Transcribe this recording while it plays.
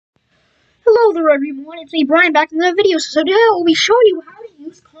Hello there everyone, it's me Brian back in the video. So today I'll be showing you how to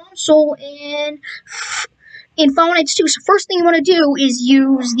use console in Final Nights 2. So first thing you want to do is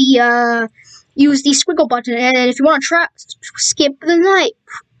use the squiggle button, and if you want to skip the night,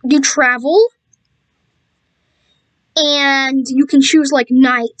 do travel, and you can choose like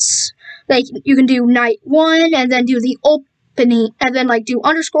nights. Like you can do night 1 and then do the opening, and then like do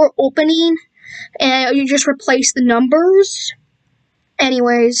underscore opening, and you just replace the numbers.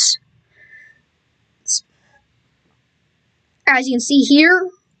 Anyways, as you can see here,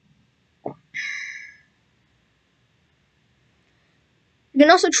 you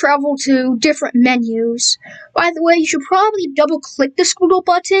can also travel to different menus. By the way, you should probably double click the squiggle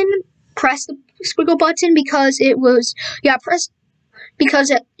button, press the squiggle button because at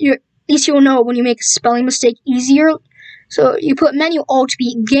least you'll know when you make a spelling mistake easier. So you put menu alt to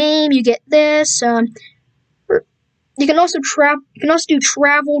be game, you get this. You can also do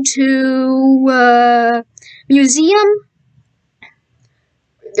travel to museum.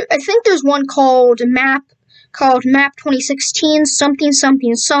 I think there's one called Map 2016 something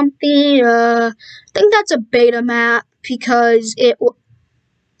something something. I think that's a beta map because it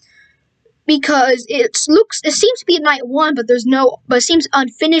seems to be at night 1, but it seems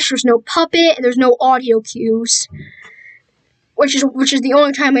unfinished. There's no puppet and there's no audio cues, which is the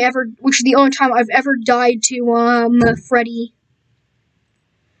only time I've ever died to Freddy.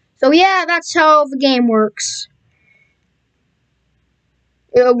 So yeah, that's how the game works.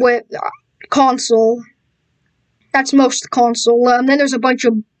 With console, that's most console. Then there's a bunch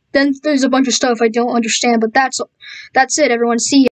of stuff I don't understand, but that's it. Everyone, see ya.